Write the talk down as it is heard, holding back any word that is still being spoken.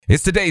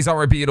It's today's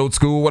R&B at Old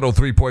School,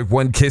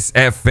 103.1 KISS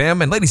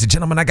FM. And ladies and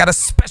gentlemen, I got a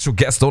special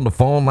guest on the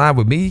phone line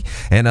with me.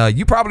 And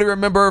you probably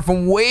remember her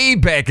from way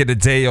back in the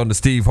day on the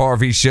Steve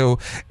Harvey Show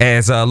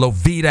as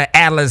Lovita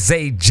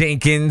Alizé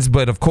Jenkins.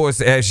 But of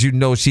course, as you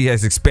know, she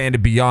has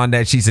expanded beyond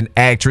that. She's an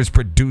actress,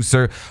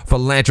 producer,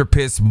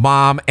 philanthropist,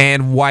 mom,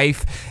 and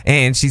wife.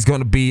 And she's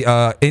going to be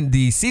in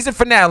the season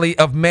finale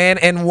of Man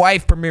and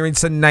Wife, premiering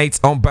tonight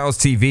on Bounce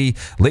TV.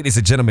 Ladies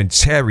and gentlemen,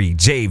 Cherry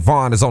J.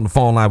 Vaughn is on the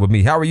phone line with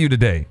me. How are you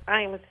today?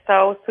 I am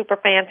so super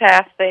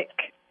fantastic.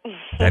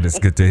 That is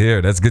good to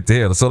hear. That's good to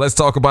hear. So let's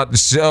talk about the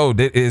show.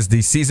 That is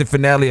the season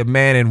finale of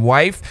Man and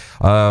Wife,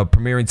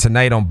 premiering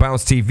tonight on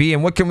Bounce TV.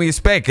 And what can we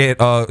expect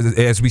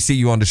as we see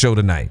you on the show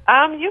tonight?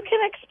 You can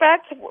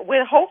expect,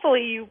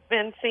 hopefully you've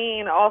been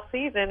seeing all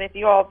season, if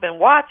you all have been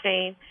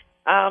watching,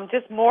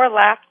 just more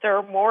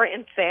laughter, more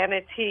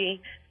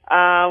insanity.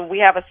 We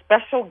have a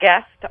special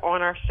guest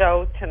on our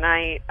show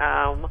tonight,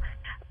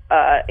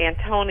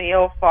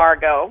 Antonio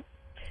Fargo.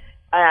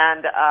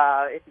 And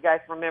if you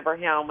guys remember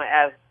him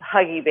as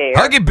Huggy Bear.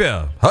 Huggy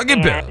Bear.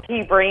 Huggy Bear.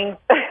 He brings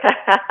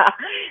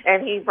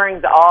and he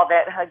brings all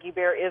that Huggy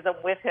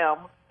Bearism with him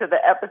to the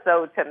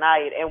episode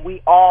tonight, and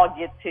we all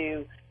get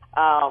to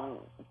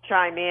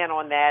chime in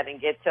on that and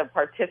get to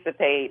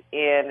participate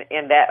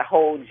in that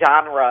whole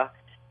genre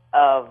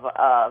of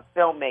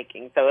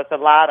filmmaking. So it's a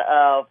lot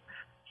of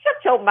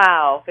shut your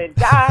mouth and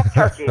dive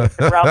turkey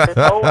throughout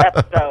this whole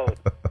episode.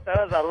 So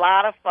it was a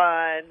lot of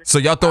fun. So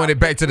y'all throwing it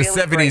back to the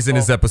really 70s grateful. in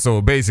this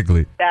episode,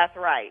 basically. That's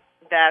right.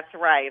 That's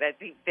right. I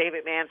think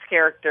David Mann's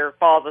character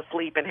falls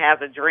asleep and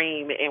has a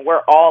dream, and we're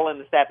all in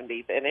the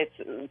 70s, and it's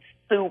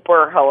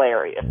super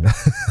hilarious.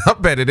 I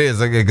bet it is,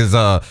 because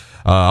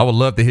I would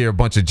love to hear a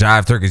bunch of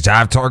jive turkeys.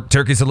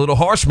 Turkey's a little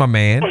harsh, my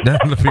man.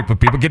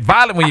 People get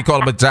violent when you call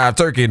them a jive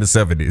turkey in the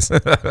 70s.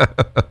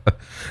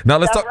 Now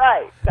let's talk.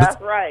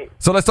 That's right.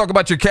 So let's talk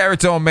about your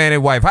character on Man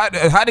and Wife.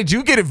 How did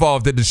you get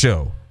involved in the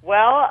show?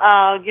 Well,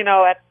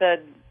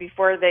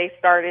 before they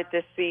started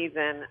this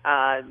season,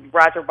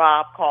 Roger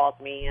Bob called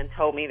me and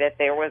told me that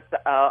there was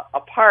a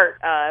part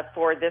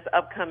for this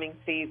upcoming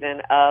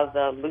season of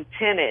the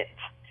lieutenant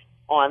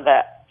on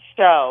the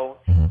show,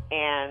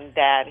 and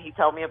that he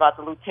told me about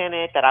the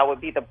lieutenant, that I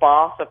would be the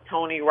boss of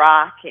Tony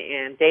Rock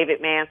and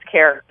David Mann's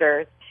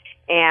characters,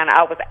 and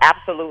I was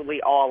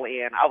absolutely all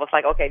in. I was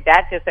like, okay,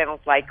 that just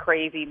sounds like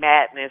crazy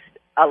madness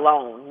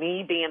alone.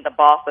 Me being the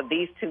boss of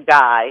these two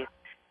guys,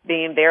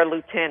 being their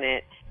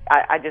lieutenant,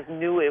 I just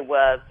knew it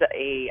was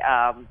it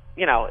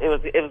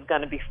was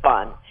going to be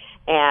fun.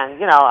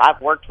 And,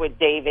 I've worked with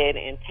David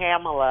and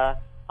Tamala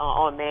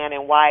on Man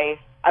and Wife.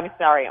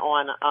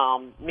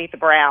 On Meet the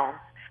Browns.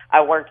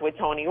 I worked with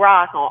Tony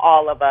Rock on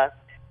All of Us.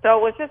 So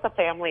it was just a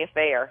family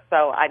affair.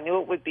 So I knew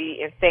it would be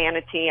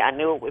insanity. I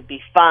knew it would be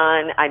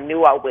fun. I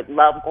knew I would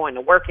love going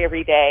to work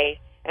every day.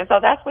 And so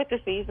that's what the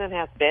season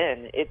has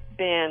been. It's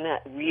been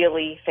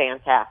really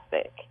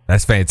fantastic.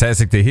 That's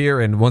fantastic to hear.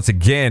 And once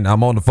again,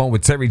 I'm on the phone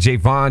with Cherry J.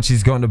 Vaughn.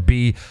 She's going to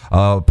be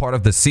part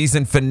of the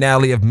season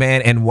finale of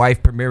Man and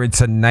Wife, premiering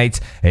tonight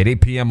at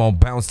 8 p.m. on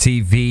Bounce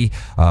TV.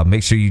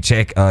 Make sure you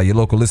check your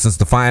local listeners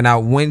to find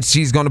out when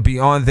she's going to be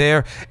on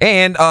there.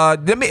 And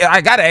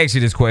I got to ask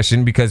you this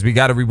question, because we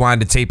got to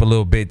rewind the tape a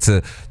little bit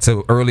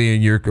to earlier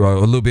in your a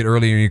little bit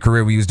earlier in your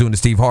career when you was doing the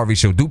Steve Harvey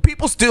Show. Do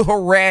people still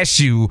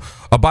harass you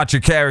about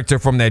your character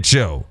from that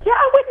show? Yeah,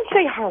 I wouldn't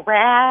say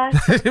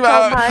harass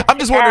so much. I'm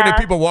just wondering if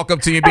people walk up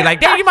to you and be like,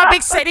 "Damn, you my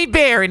big teddy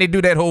bear," and they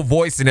do that whole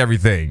voice and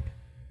everything.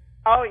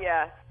 Oh,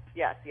 yes.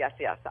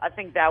 I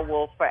think that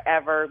will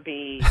forever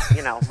be,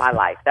 my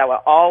life. That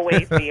will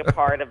always be a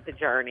part of the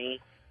journey.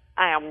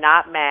 I am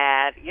not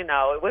mad. It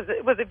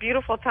was a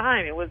beautiful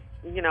time. It was,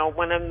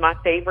 one of my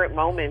favorite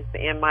moments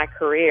in my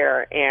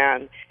career.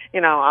 And,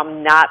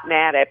 I'm not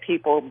mad at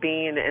people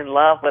being in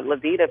love with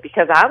Lovita,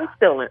 because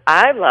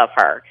I love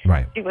her.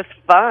 Right. She was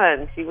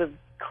fun. She was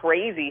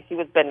crazy. She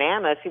was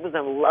bananas. She was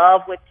in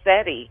love with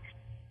Seti.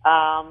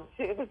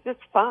 It was just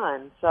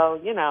fun. So,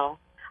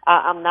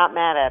 I'm not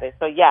mad at it.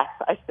 So, yes,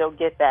 I still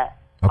get that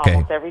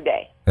almost every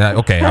day.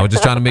 Okay, I was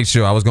just trying to make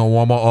sure I was going to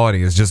warn my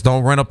audience. Just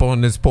don't run up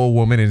on this poor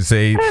woman and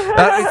say,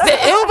 "I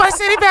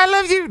said I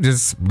love you."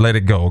 Just let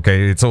it go,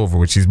 okay? It's over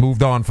with. She's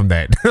moved on from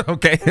that,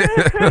 okay?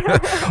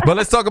 But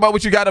let's talk about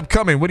what you got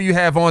upcoming. What do you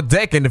have on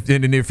deck in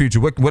the near future?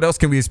 What else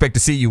can we expect to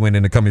see you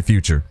in the coming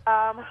future?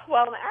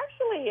 Well,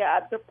 actually,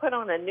 I put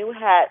on a new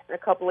hat a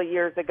couple of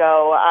years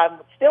ago. I'm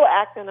still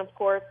acting, of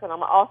course, and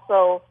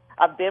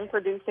I've been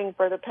producing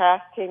for the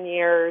past 10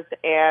 years,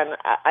 and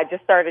I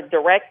just started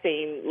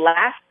directing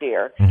last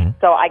year.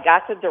 So I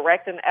got to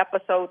direct an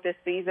episode this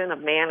season of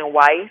Man and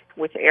Wife,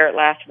 which aired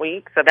last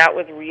week. So that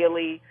was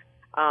really,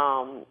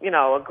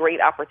 a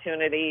great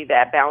opportunity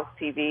that Bounce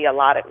TV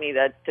allotted me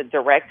to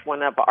direct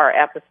one of our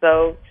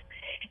episodes.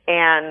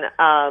 And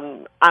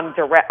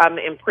I'm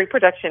in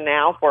pre-production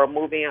now for a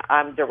movie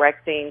I'm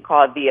directing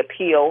called The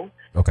Appeal,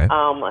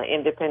 an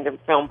independent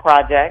film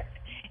project.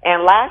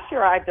 And last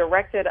year I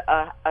directed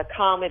a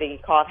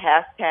comedy called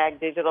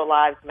 #Digital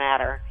Lives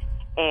Matter.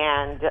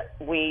 and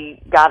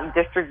we got a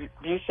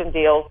distribution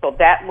deal. So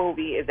that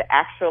movie is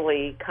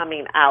actually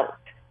coming out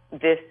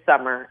this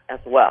summer as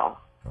well.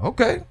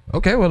 Okay.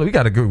 Well, we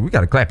gotta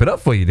clap it up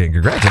for you then.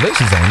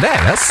 Congratulations on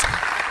that.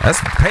 That's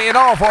paying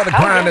off all the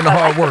grind and the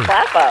hard work.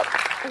 Clap up.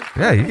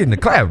 Yeah, you're getting the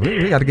clap.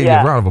 We got to give you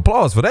a round of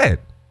applause for that.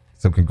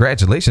 So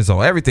congratulations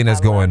on everything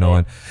that's going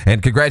on.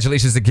 And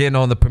congratulations again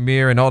on the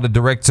premiere and all the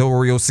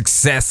directorial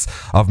success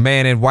of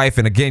Man and Wife.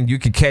 And again, you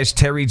can catch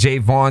Terry J.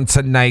 Vaughn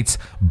tonight.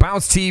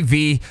 Bounce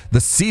TV,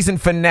 the season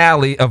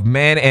finale of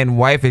Man and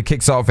Wife. It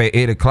kicks off at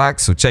 8 o'clock,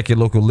 so check your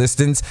local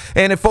listings.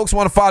 And if folks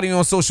want to follow you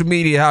on social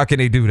media, how can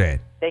they do that?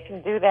 They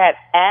can do that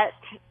at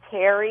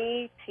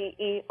Terry,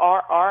 Terri,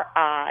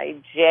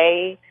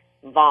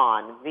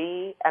 Vaughn,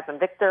 V as in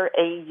Victor,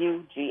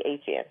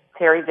 AUGHN,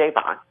 Terry J.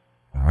 Vaughn.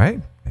 All right.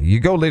 There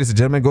you go, ladies and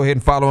gentlemen. Go ahead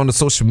and follow on the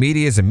social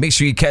medias and make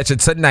sure you catch it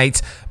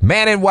tonight.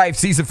 Man and Wife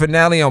season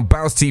finale on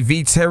Bounce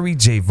TV. Terry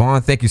J.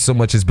 Vaughn, thank you so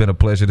much. It's been a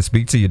pleasure to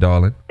speak to you,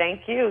 darling.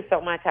 Thank you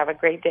so much. Have a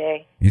great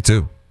day. You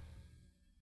too.